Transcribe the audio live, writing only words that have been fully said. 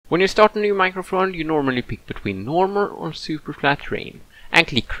When you start a new Minecraft world, you normally pick between normal or super flat terrain and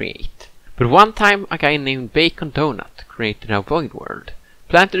click create. But one time a guy named Bacon Donut created a void world,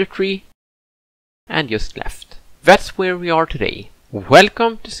 planted a tree and just left. That's where we are today.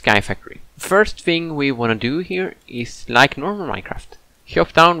 Welcome to SkyFactory. First thing we want to do here is like normal Minecraft.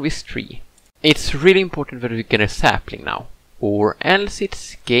 Chop down this tree. It's really important that we get a sapling now, or else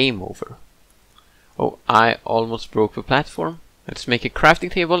it's game over. Oh, I almost broke the platform. Let's make a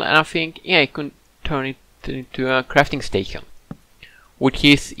crafting table, and I think, yeah, I can turn it into a crafting station, which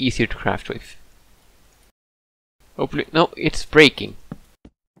is easier to craft with. Hopefully, no, it's breaking.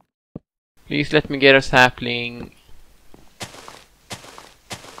 Please let me get a sapling.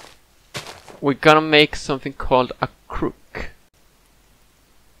 We're gonna make something called a crook.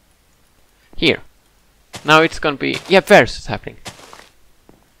 Here. Now it's gonna be, yeah, there's a sapling.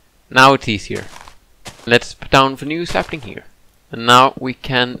 Now it's easier. Let's put down the new sapling here. And now we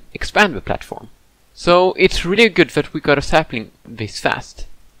can expand the platform. So it's really good that we got a sapling this fast,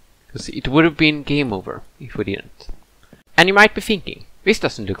 because it would have been game over if we didn't. And you might be thinking, this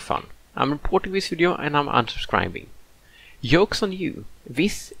doesn't look fun. I'm reporting this video and I'm unsubscribing. Joke's on you,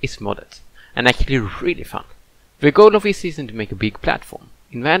 this is modded, and actually really fun. The goal of this isn't to make a big platform.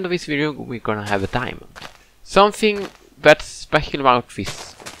 In the end of this video we're gonna have a diamond. Something that's special about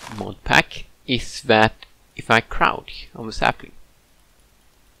this mod pack is that if I crouch on the sapling,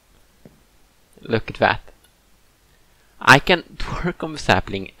 look at that, I can work on the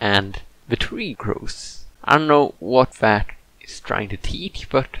sapling and the tree grows. I don't know what that is trying to teach,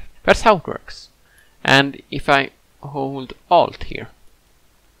 but that's how it works. And if I hold Alt here,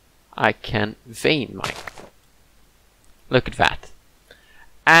 I can vein mine. Look at that.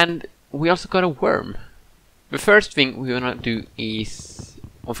 And we also got a worm. The first thing we wanna do is,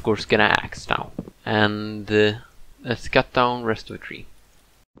 of course, get an axe now. And let's cut down the rest of the tree.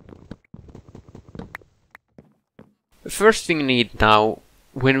 The first thing we need now,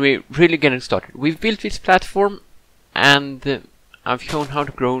 when we're really getting started, we've built this platform and I've shown how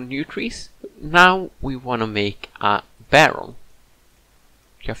to grow new trees. Now we want to make a barrel.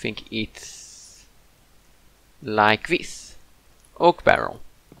 I think it's like this. Oak barrel.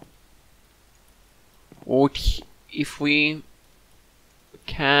 Which, if we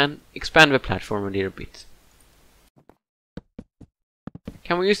can expand the platform a little bit.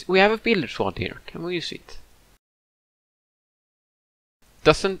 Can we use, we have a builder sword here. Can we use it?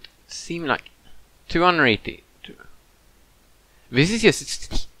 Doesn't seem like 280. This is just a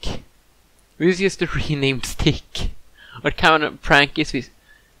stick. This is just a renamed stick. What kind of prank is this?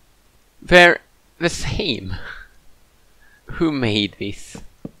 They're the same. Who made this?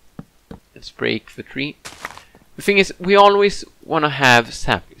 Let's break the tree. The thing is, we always want to have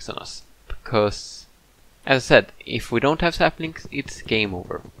saplings on us, because, as I said, if we don't have saplings, it's game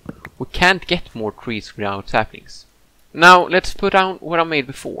over. We can't get more trees without saplings. Now let's put down what I made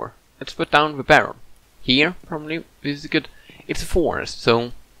before. Let's put down the barrel. Here, probably, this is good. It's a forest,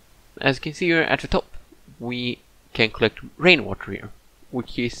 so as you can see here at the top, we can collect rainwater here,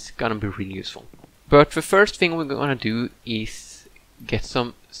 which is gonna be really useful. But the first thing we're gonna do is get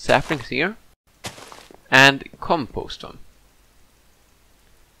some saplings here and compost them.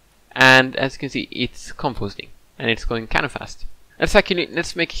 And as you can see, it's composting and it's going kind of fast.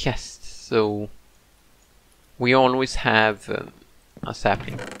 Let's make a chest, so we always have a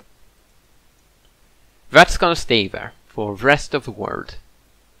sapling. That's gonna stay there for the rest of the world.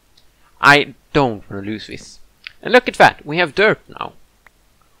 I don't want to lose this. And look at that, we have dirt now.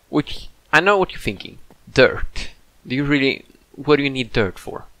 Which, I know what you're thinking. Dirt. Do you really, what do you need dirt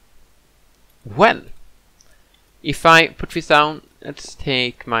for? Well, if I put this down, let's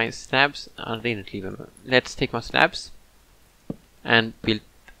take my slabs. I didn't leave them. Let's take my slabs and build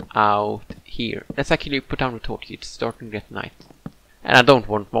out here. Let's actually put down the torch. It's starting to get night. And I don't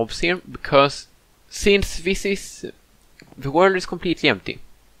want mobs here, because since this is, the world is completely empty.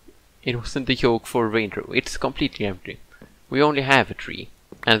 It wasn't a joke for the intro. It's completely empty. We only have a tree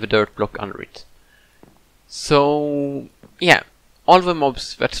and the dirt block under it. So yeah, all the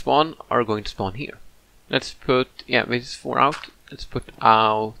mobs that spawn are going to spawn here. Let's put, yeah, this is 4 out. Let's put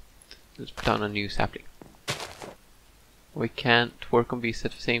down a new sapling. We can't work on these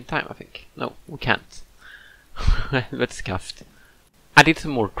at the same time, I think. No, we can't. That's scuffed. I did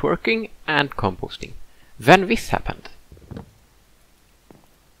some more twerking and composting. Then this happened.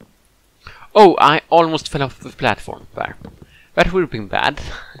 Oh, I almost fell off the platform there. That would have been bad.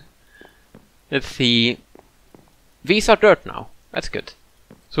 Let's see. These are dirt now. That's good.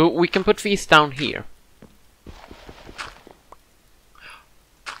 So we can put these down here.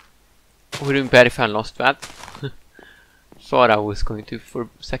 Would have been bad if I lost that. Thought I was going to for a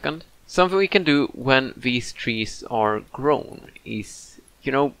second. Something we can do when these trees are grown is,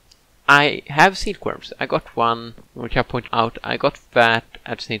 you know, I have silkworms. I got one, which I point out. I got that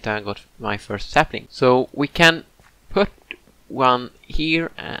at the same time I got my first sapling. So we can put one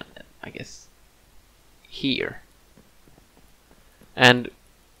here and I guess here. And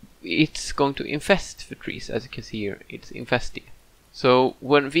it's going to infest the trees. As you can see here, it's infesting. So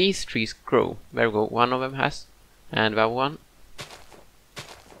when these trees grow, there we go, one of them has, and that one,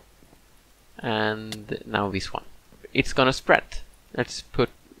 and now this one. It's gonna spread. Let's put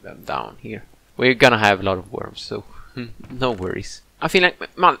them down here. We're gonna have a lot of worms, so no worries. I feel like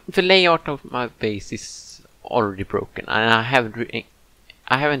the layout of my base is already broken, and I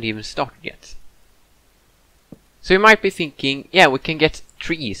haven't even started yet. So you might be thinking, yeah, we can get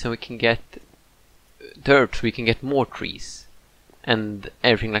trees, and we can get dirt, so we can get more trees, and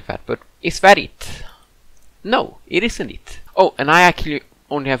everything like that, but is that it? No, it isn't it. Oh, and I actually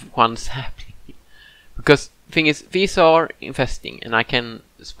only have one sapling, because the thing is, these are infesting, and I can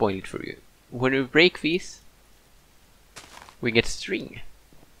spoil it for you. When we break these, we get string.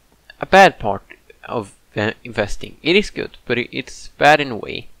 A bad part of investing. It is good, but it's bad in a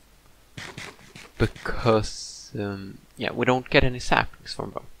way, because yeah, we don't get any saplings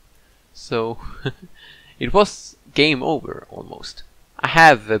from them. So it was game over almost. I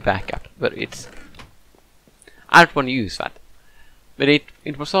have a backup, but I don't want to use that. But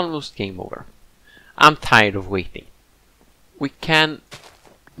it was almost game over. I'm tired of waiting. We can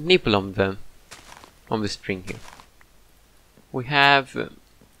nibble on the string here. We have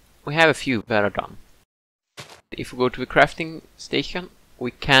a few that are done. If we go to the crafting station,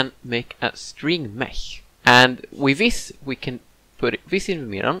 we can make a string mesh. And with this, we can put this in the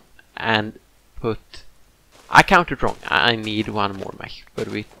middle and put... I counted wrong. I need one more mesh, but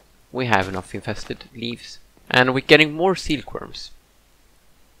we have enough infested leaves. And we're getting more silkworms.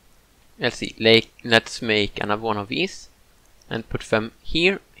 Let's see. Let's make another one of these and put them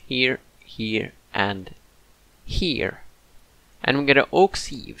here, here, here, and here. And we get an oak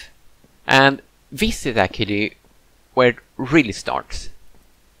sieve. And this is actually where it really starts.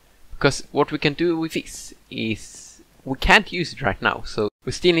 Because what we can do with this is... we can't use it right now, so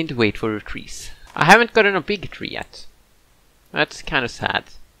we still need to wait for the trees. I haven't gotten a big tree yet. That's kind of sad.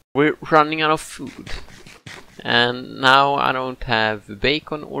 We're running out of food. And now I don't have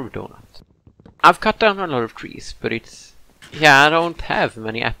bacon or donut. I've cut down a lot of trees, but it's... yeah, I don't have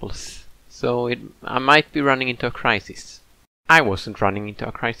many apples. So I might be running into a crisis. I wasn't running into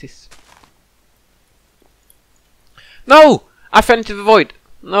a crisis. No! I fell into the void!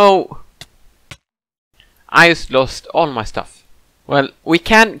 No! I just lost all my stuff. Well, we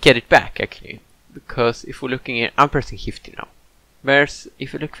can get it back actually. Because if we're looking here, I'm pressing shift now.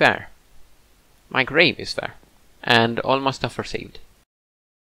 If you look there, my grave is there. And all my stuff are saved.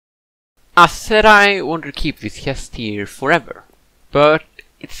 I said I want to keep this chest here forever. But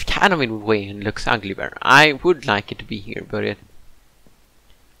it's kind of in a way and looks ugly there. I would like it to be here, but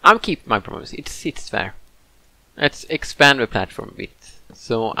I'm keeping my promise. It sits there. Let's expand the platform a bit,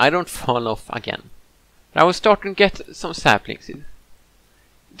 so I don't fall off again. I was starting to get some saplings.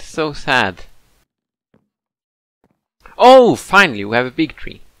 It's so sad. Oh, finally, we have a big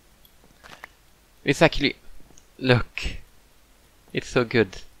tree. It's actually... look. It's so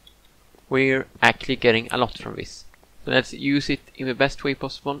good. We're actually getting a lot from this. So let's use it in the best way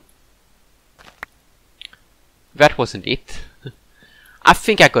possible. That wasn't it. I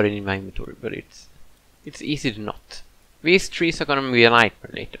think I got it in my inventory, but it's easy to not. These trees are gonna be a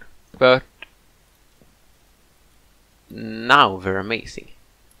nightmare later, but now they're amazing.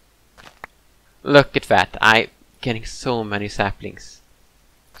 Look at that, I'm getting so many saplings.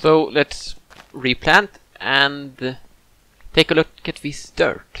 So let's replant and take a look at this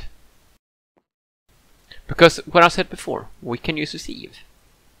dirt. Because what I said before, we can use a sieve.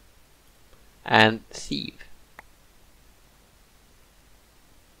 And sieve.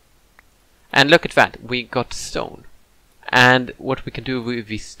 And look at that, we got stone. And what we can do with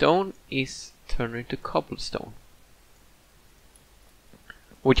this stone is turn it into cobblestone.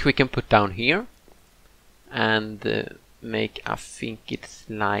 Which we can put down here. And make, I think it's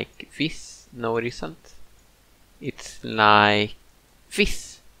like this. No, it isn't. It's like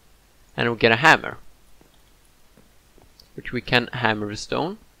this. And we get a hammer. Which we can hammer the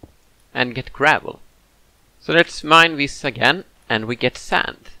stone. And get gravel. So let's mine this again. And we get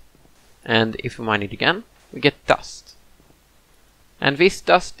sand. And if we mine it again, we get dust. And this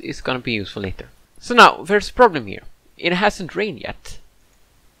dust is gonna be useful later. So now, there's a problem here. It hasn't rained yet.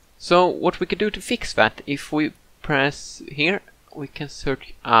 So what we can do to fix that, if we press here, we can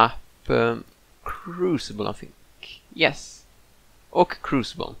search up crucible, I think. Yes. Oak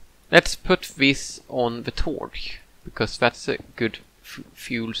crucible. Let's put this on the torch, because that's a good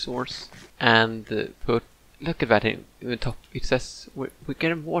fuel source. And look at that in the top. It says we're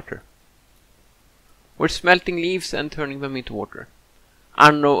getting water. We're smelting leaves and turning them into water. I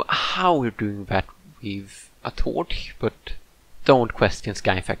don't know how we're doing that with a torch, but don't question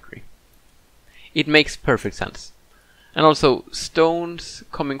SkyFactory. It makes perfect sense. And also stones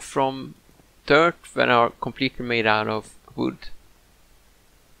coming from dirt that are completely made out of wood.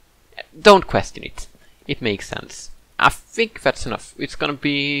 Don't question it. It makes sense. I think that's enough. It's gonna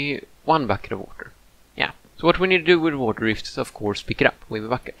be 1 bucket of water. Yeah. So what we need to do with water is, of course, pick it up with a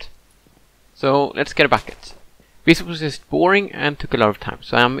bucket. So let's get a bucket. This was just boring and took a lot of time,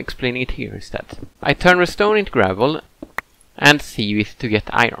 so I'm explaining it here instead. I turned the stone into gravel and sieved it to get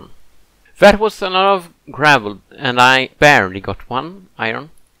iron. That was a lot of gravel, and I barely got 1 iron.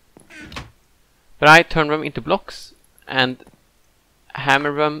 But I turned them into blocks and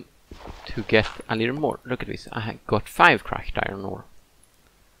hammered them to get a little more. Look at this, I got 5 crushed iron ore,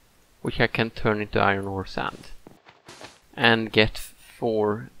 which I can turn into iron ore sand. And get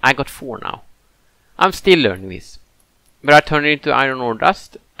 4, I got 4 now. I'm still learning this. But I turned it into iron ore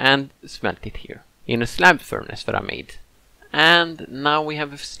dust and smelt it here in a slab furnace that I made. And now we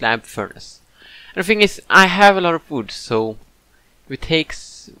have a slab furnace. And the thing is, I have a lot of wood, so if it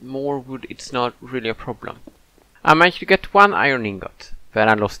takes more wood, it's not really a problem. I managed to get 1 iron ingot that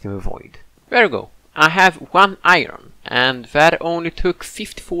I lost in the void. There we go. I have 1 iron, and that only took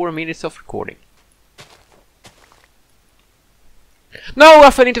 54 minutes of recording. No,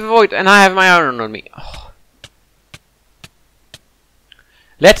 I fell into the void, and I have my iron on me. Oh.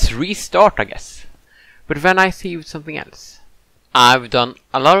 Let's restart, I guess. But then I see something else. I've done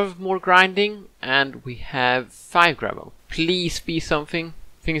a lot of more grinding, and we have 5 gravel. Please be something.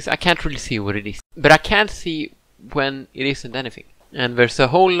 Thing is, I can't really see what it is, but I can see when it isn't anything. And there's a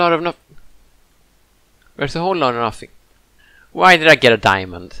whole lot of nothing. There's a whole lot of nothing. Why did I get a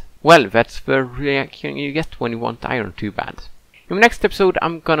diamond? Well, that's the reaction you get when you want iron too bad. In the next episode,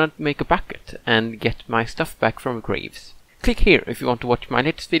 I'm gonna make a bucket and get my stuff back from the graves. Click here if you want to watch my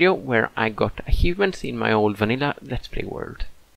latest video where I got achievements in my old vanilla Let's Play world.